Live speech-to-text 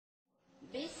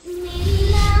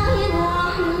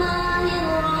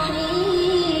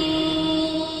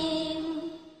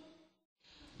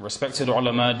Respected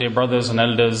ulama, dear brothers and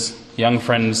elders, young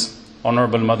friends,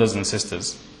 honorable mothers and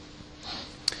sisters.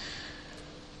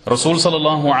 Rasul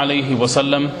sallallahu alayhi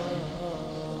wasallam,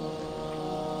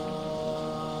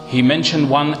 he mentioned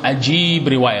one ajib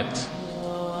riwayat.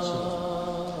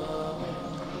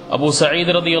 Abu Sa'id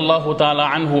radiyallahu ta'ala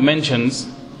anhu mentions,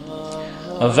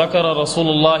 ذكر رسول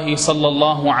الله صلى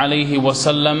الله عليه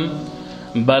وسلم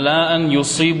بلاء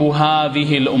يصيب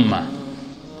هذه الأمة.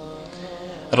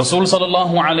 Rasul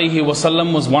sallallahu alayhi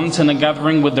wasallam was once in a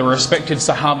gathering with the respected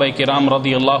Sahaba Kiram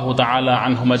radiyallahu ta'ala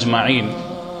anhum ajma'een,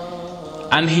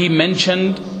 and he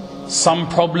mentioned some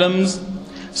problems,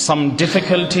 some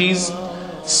difficulties,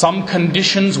 some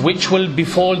conditions which will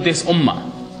befall this ummah.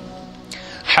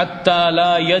 حتى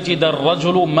لا يجد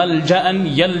الرجل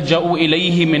ملجأ يلجأ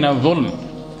إليه من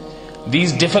الظلم.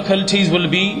 These difficulties will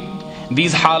be,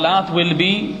 these halat will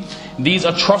be, these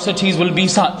atrocities will be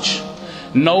such.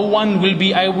 No one will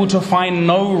be able to find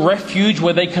no refuge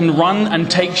where they can run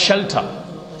and take shelter.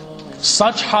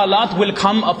 Such halat will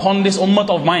come upon this ummah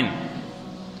of mine.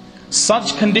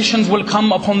 Such conditions will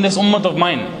come upon this ummah of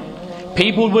mine.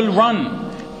 People will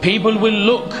run, people will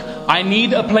look, I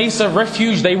need a place of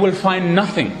refuge, they will find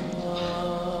nothing.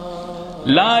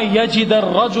 لا يجد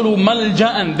الرجل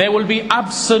ملجأ. There will be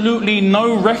absolutely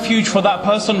no refuge for that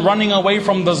person running away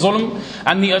from the zulm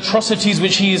and the atrocities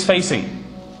which he is facing.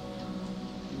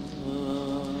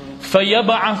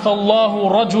 فَيَبْعَثَ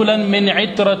اللَّهُ رَجُلًا مِنْ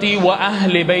عِتْرَتِي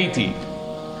وَأَهْلِ بَيْتِي.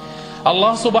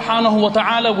 Allah subhanahu wa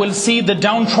ta'ala will see the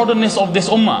downtroddenness of this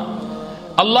ummah.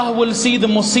 Allah will see the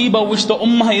musibah which the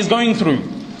ummah is going through.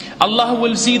 Allah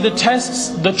will see the tests,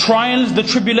 the trials, the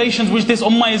tribulations which this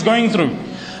ummah is going through.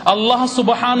 Allah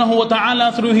subhanahu wa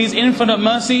ta'ala through His infinite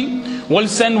mercy will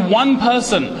send one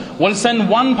person,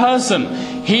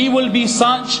 He will be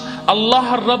such,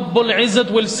 Allah Rabbul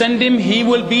Izzat will send him, he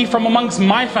will be from amongst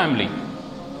my family.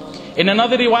 In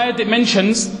another riwayat it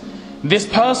mentions, this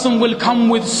person will come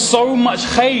with so much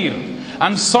khair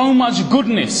and so much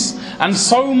goodness and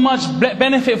so much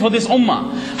benefit for this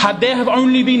ummah. Had there have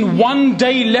only been one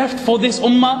day left for this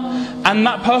ummah and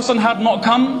that person had not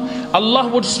come, Allah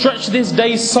would stretch this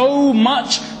day so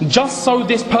much just so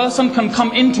this person can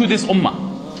come into this ummah.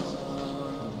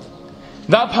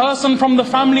 That person from the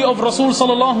family of Rasul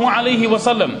sallallahu alayhi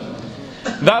wasallam,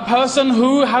 that person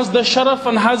who has the sharaf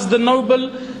and has the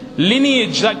noble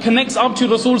lineage that connects up to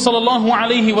Rasul sallallahu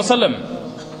alayhi wasallam.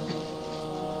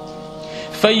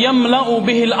 فَيَمْلَأُ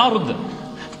بِهِ الْأَرْضِ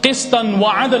قِسْطًا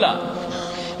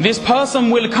وَعَدْلًا. This person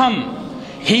will come,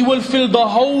 he will fill the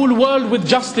whole world with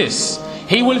justice,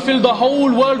 he will fill the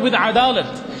whole world with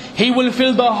adalat, he will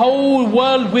fill the whole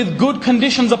world with good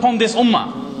conditions upon this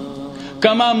ummah.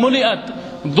 كَمَا مُلِئَتْ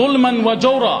ظُلْمًا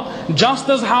وَجَوْرًا. Just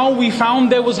as how we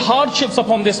found there was hardships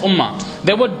upon this ummah,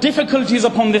 there were difficulties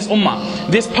upon this ummah,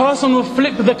 this person will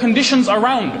flip the conditions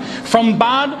around. From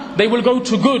bad they will go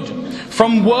to good,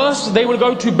 from worst they will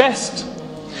go to best,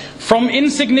 from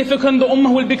insignificant the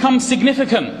ummah will become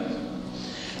significant.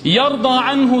 يَرْضَى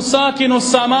عَنْهُ سَاكِنُ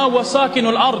السَّمَاءِ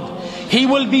وَسَاكِنُ الْأَرْضِ. He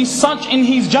will be such in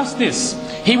his justice,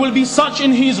 he will be such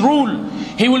in his rule,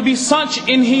 he will be such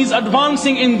in his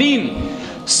advancing in deen.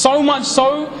 So much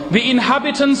so, the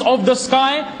inhabitants of the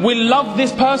sky will love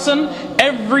this person.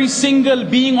 Every single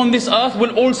being on this earth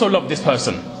will also love this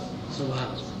person.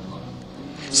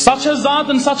 Such a zat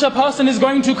and such a person is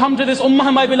going to come to this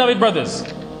ummah, my beloved brothers.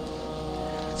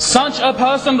 Such a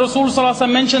person, Rasul sallallahu alaihi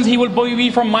wasallam mentions, he will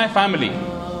be from my family.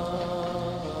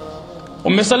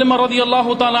 Salima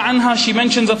radiyallahu ta'ala anha, she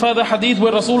mentions a further hadith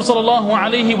where Rasul sallallahu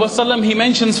alayhi wasallam, he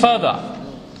mentions further,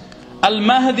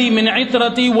 Al-Mahdi min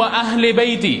itrati wa ahli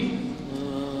bayti.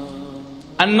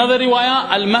 Another riwayah,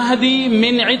 Al-Mahdi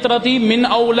min itrati min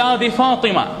awladi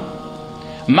Fatima.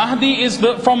 Mahdi is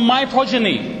from my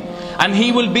progeny, and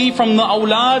he will be from the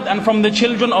awlad and from the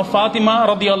children of Fatima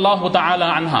radiyallahu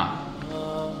ta'ala anha.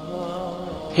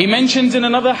 He mentions in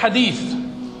another hadith,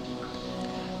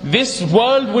 this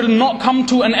world will not come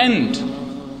to an end.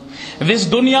 This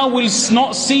dunya will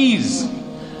not cease.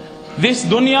 This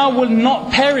dunya will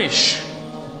not perish.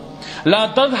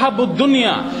 La tadhhabu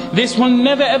dunya. This will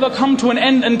never ever come to an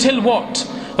end until what?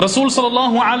 Rasul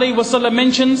sallallahu alayhi wa sallam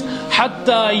mentions,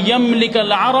 Hatta yamlik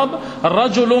al-Arab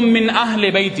rajulun min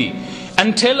ahli bayti.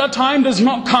 Until a time does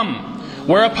not come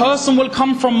where a person will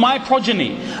come from my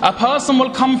progeny, a person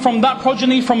will come from that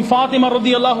progeny from Fatima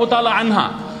radiyallahu ta'ala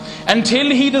anha. Until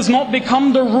he does not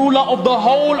become the ruler of the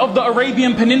whole of the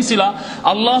Arabian Peninsula,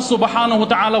 Allah subhanahu wa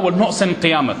ta'ala will not send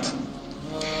Qiyamah.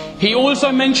 He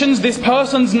also mentions this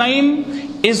person's name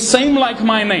is same like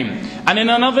my name. And in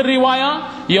another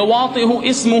riwayah, يَوَاطِهُ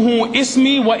ismuhu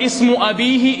ismi wa ismu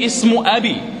abihi ismu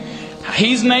abi.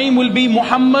 His name will be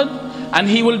Muhammad, and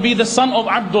he will be the son of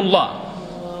Abdullah.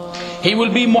 He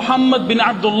will be Muhammad bin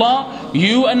Abdullah.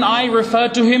 You and I refer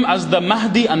to him as the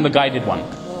Mahdi and the guided one.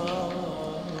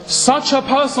 Such a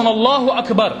person, Allahu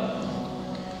Akbar,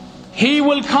 he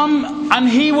will come and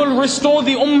he will restore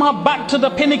the ummah back to the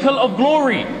pinnacle of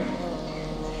glory.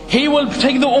 He will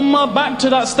take the ummah back to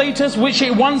that status which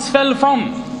it once fell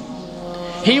from.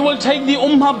 He will take the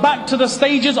ummah back to the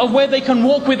stages of where they can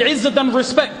walk with izzat and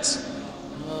respect.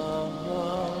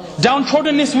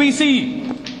 Downtroddenness we see,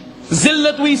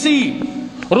 zillat we see,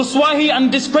 ruswahi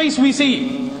and disgrace we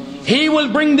see. He will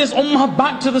bring this ummah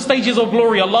back to the stages of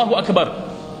glory. Allahu Akbar.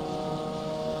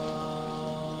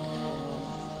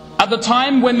 At the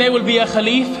time when there will be a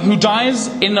Khalif who dies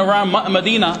in around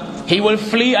Medina, he will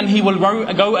flee and he will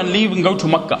go and leave and go to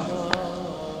Makkah.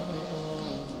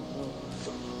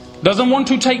 Doesn't want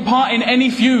to take part in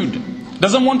any feud,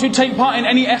 doesn't want to take part in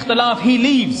any ikhtilaf, he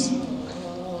leaves.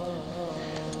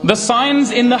 The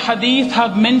signs in the hadith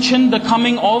have mentioned the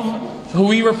coming of who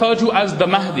we refer to as the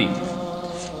Mahdi.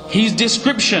 His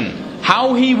description,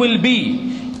 how he will be.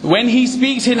 When he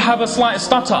speaks, he'll have a slight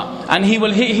stutter and he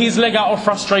will hit his leg out of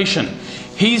frustration.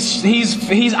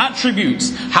 His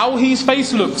attributes, how his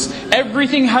face looks,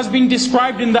 everything has been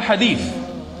described in the hadith.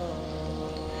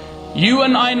 You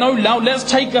and I know. Now let's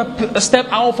take a step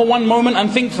out for one moment and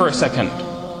think for a second.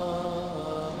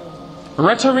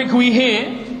 Rhetoric we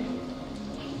hear,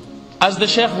 as the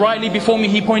Sheikh rightly before me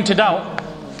he pointed out,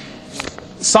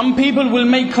 some people will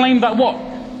make claim that what?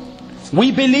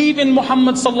 We believe in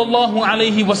Muhammad sallallahu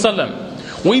alayhi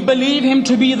wasallam. We believe him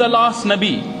to be the last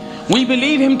Nabi. We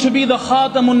believe him to be the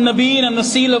Khatamun Nabiyyin and the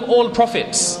seal of all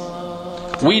prophets.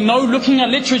 We know looking at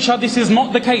literature this is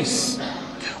not the case.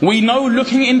 We know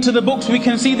looking into the books we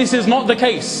can see this is not the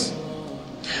case.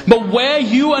 But where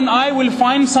you and I will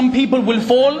find some people will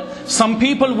fall, some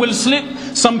people will slip,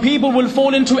 some people will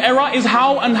fall into error is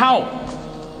how and how.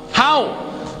 How?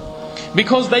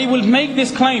 Because they will make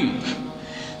this claim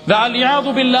that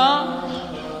al-i'adhu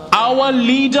billah, our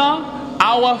leader,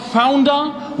 our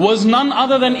founder was none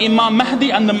other than Imam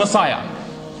Mahdi and the Messiah.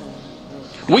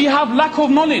 We have lack of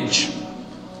knowledge.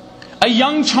 A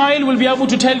young child will be able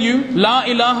to tell you, La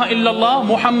ilaha illallah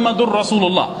Muhammadur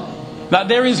Rasulullah, that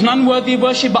there is none worthy of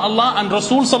worship but Allah, and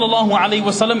Rasul sallallahu alayhi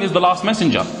wasallam is the last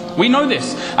messenger. We know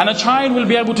this, and a child will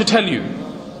be able to tell you.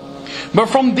 But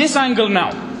from this angle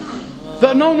now,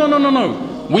 that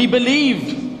no, we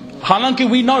believe, halanki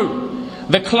we know,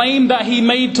 the claim that he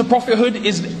made to prophethood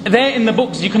is there in the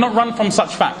books. You cannot run from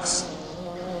such facts.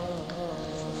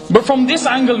 But from this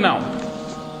angle now,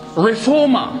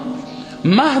 reformer,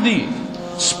 Mahdi,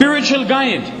 spiritual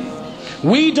guide,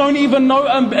 we don't even know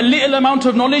a little amount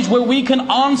of knowledge where we can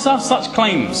answer such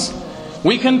claims.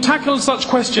 We can tackle such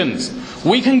questions.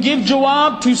 We can give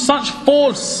jawab to such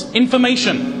false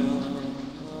information.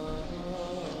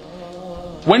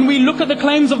 When we look at the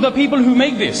claims of the people who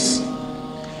make this,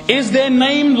 is their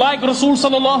name like Rasul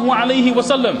sallallahu alayhi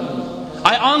wasallam?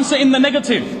 I answer in the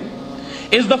negative.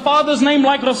 Is the father's name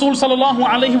like Rasul sallallahu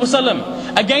alayhi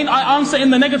wasallam? Again, I answer in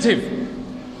the negative.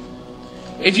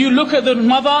 If you look at the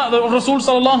mother of Rasul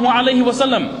sallallahu alayhi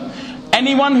wasallam,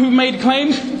 anyone who made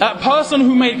claim, that person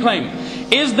who made claim,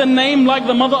 is the name like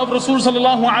the mother of Rasul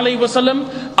sallallahu alayhi wasallam?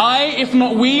 If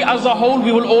not we as a whole,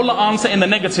 we will all answer in the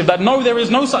negative, that no, there is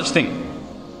no such thing.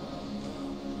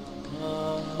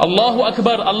 Allahu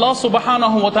Akbar. Allah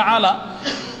subhanahu wa ta'ala,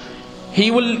 He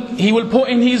will put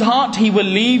in his heart, he will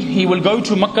leave, he will go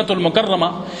to Makkah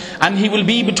al-Mukarramah, and he will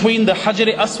be between the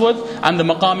Hajar Aswad and the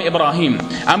Maqam Ibrahim.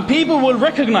 And people will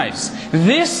recognize,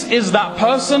 this is that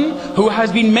person who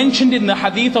has been mentioned in the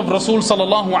hadith of Rasul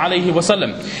sallallahu alayhi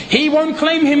wasallam. He won't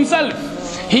claim himself.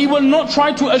 He will not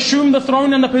try to assume the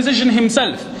throne and the position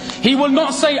himself. He will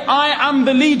not say, I am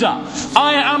the leader,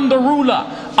 I am the ruler,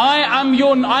 I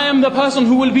am the person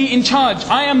who will be in charge,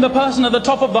 I am the person at the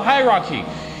top of the hierarchy.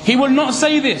 He will not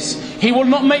say this. He will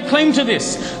not make claim to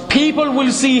this. People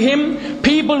will see him,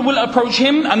 people will approach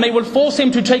him, and they will force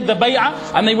him to take the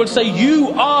bay'ah, and they will say, you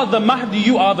are the Mahdi,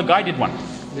 you are the guided one.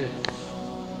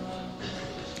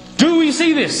 Do we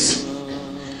see this?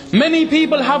 Many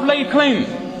people have laid claim.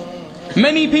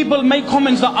 Many people make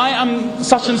comments that I am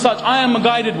such and such, I am a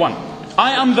guided one,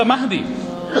 I am the Mahdi.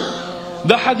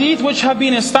 The hadith which have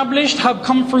been established have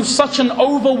come through such an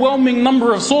overwhelming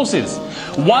number of sources.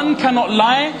 One cannot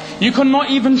lie, you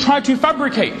cannot even try to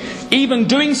fabricate. Even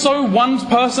doing so, one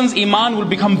person's iman will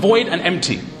become void and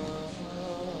empty.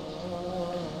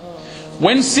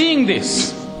 When seeing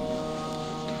this,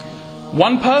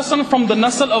 one person from the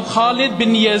nasl of Khalid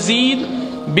bin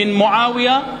Yazid bin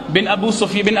Muawiyah bin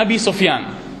Abi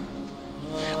Sufyan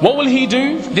What will he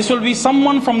do? This will be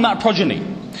someone from that progeny.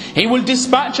 He will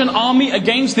dispatch an army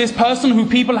against this person who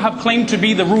people have claimed to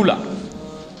be the ruler.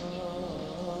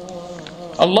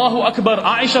 Allahu Akbar.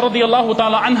 Aisha radiallahu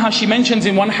ta'ala anha, she mentions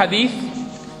in one hadith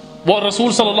what Rasul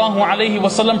sallallahu alayhi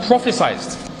wasallam prophesied.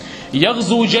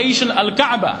 يَغْزُو جَيْشًا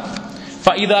الْكَعْبَةِ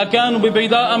فَإِذَا كَانُوا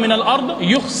بِبَيْدَاءَ مِنَ الْأَرْضِ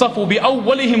يُخْصَفُ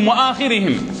بِأَوَّلِهِمْ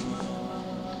وَآخِرِهِمْ.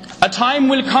 A time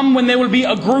will come when there will be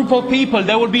a group of people,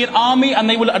 there will be an army, and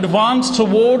they will advance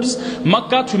towards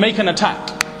Makkah to make an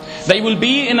attack. They will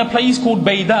be in a place called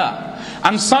Bayda,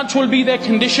 and such will be their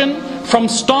condition. From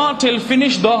start till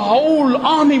finish, the whole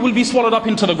army will be swallowed up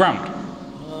into the ground.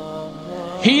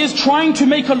 He is trying to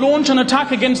make a launch and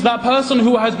attack against that person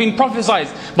who has been prophesied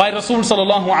by Rasul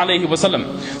sallallahu alayhi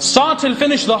wasallam. Start till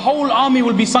finish, the whole army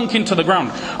will be sunk into the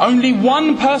ground. Only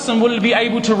one person will be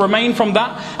able to remain from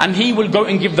that, and he will go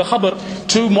and give the khabar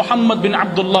to Muhammad bin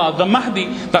Abdullah, the Mahdi,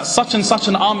 that such and such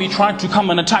an army tried to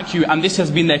come and attack you, and this has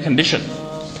been their condition.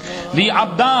 The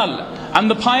Abdal and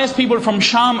the pious people from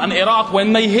Sham and Iraq,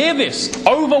 when they hear this,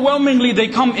 overwhelmingly they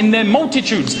come in their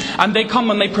multitudes, and they come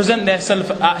and they present themselves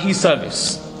at his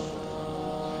service.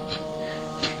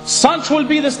 Such will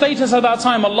be the status at that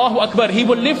time. Allahu Akbar. He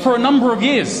will live for a number of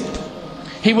years.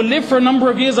 He will live for a number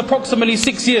of years, approximately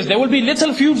 6 years. There will be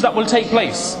little feuds that will take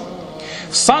place.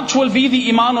 Such will be the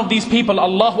iman of these people.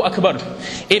 Allahu Akbar.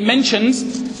 It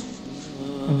mentions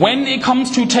when it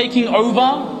comes to taking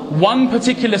over one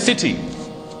particular city,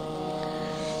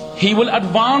 he will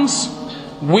advance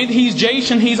with his jaysh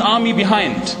and his army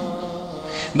behind.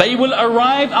 They will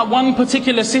arrive at one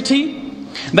particular city.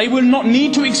 They will not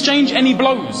need to exchange any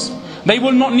blows. They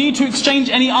will not need to exchange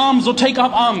any arms or take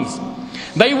up arms.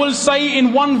 They will say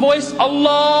in one voice,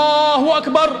 Allahu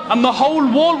Akbar, and the whole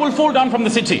wall will fall down from the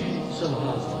city.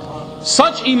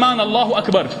 Such iman, Allahu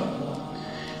Akbar.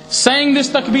 Saying this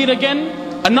takbir again,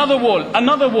 another wall,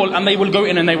 and they will go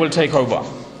in and they will take over.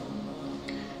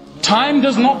 Time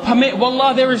does not permit.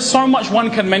 Wallah, there is so much one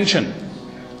can mention.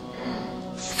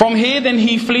 From here then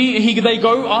they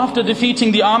go after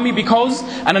defeating the army, because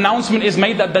an announcement is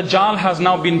made that Dajjal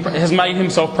has made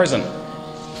himself present.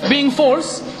 Being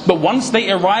false, but once they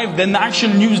arrive, then the actual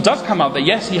news does come out that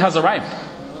yes, he has arrived.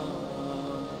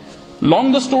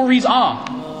 Long the stories are,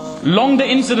 long the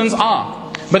incidents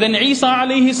are, but then Isa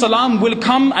alayhi salam will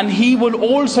come and he will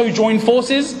also join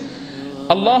forces.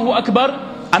 Allahu Akbar.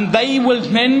 And they will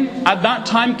then at that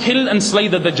time kill and slay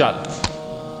the Dajjal.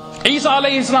 Isa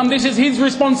alayhi salam, this is his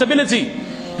responsibility.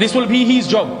 This will be his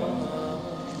job.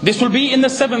 This will be in the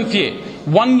 7th year.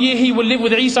 1 year he will live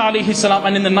with Isa alayhi salam,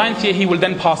 and in the 9th year he will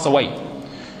then pass away.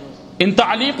 In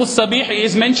Ta'liq al-Sabih it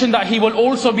is mentioned that he will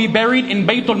also be buried in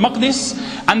Baytul Maqdis,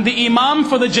 and the imam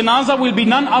for the janazah will be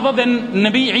none other than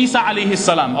Nabi Isa alayhi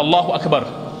salam. Allahu Akbar.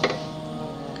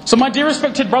 So my dear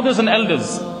respected brothers and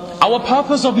elders, our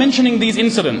purpose of mentioning these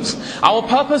incidents, our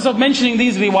purpose of mentioning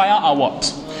these riwayat are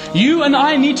what? You and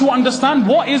I need to understand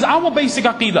what is our basic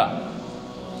aqidah.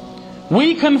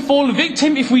 We can fall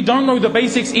victim if we don't know the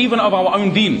basics even of our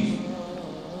own deen.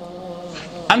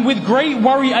 And with great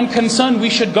worry and concern we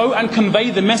should go and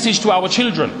convey the message to our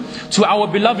children, to our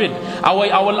beloved,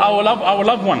 our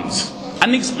loved ones,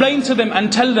 and explain to them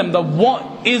and tell them that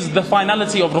what is the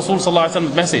finality of Rasul sallallahu alaihi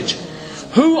wasallam's message.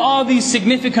 Who are these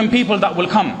significant people that will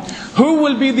come? Who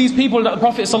will be these people that the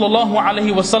Prophet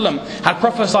ﷺ had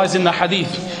prophesied in the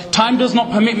hadith? Time does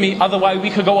not permit me, otherwise we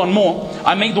could go on more.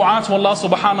 I make dua to Allah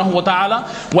subhanahu wa ta'ala.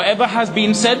 Whatever has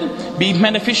been said, be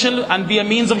beneficial and be a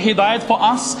means of hidayat for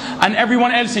us and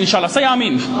everyone else, inshallah. Say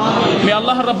Ameen. May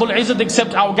Allah Rabbul Izzat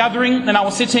accept our gathering and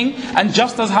our sitting, and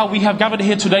just as how we have gathered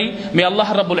here today, may Allah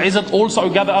Rabbul Izzat also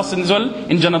gather us in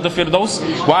Jannat al-Firdaus.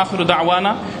 Wa akhiru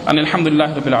da'wana and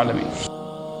alhamdulillahi rabbil alameen.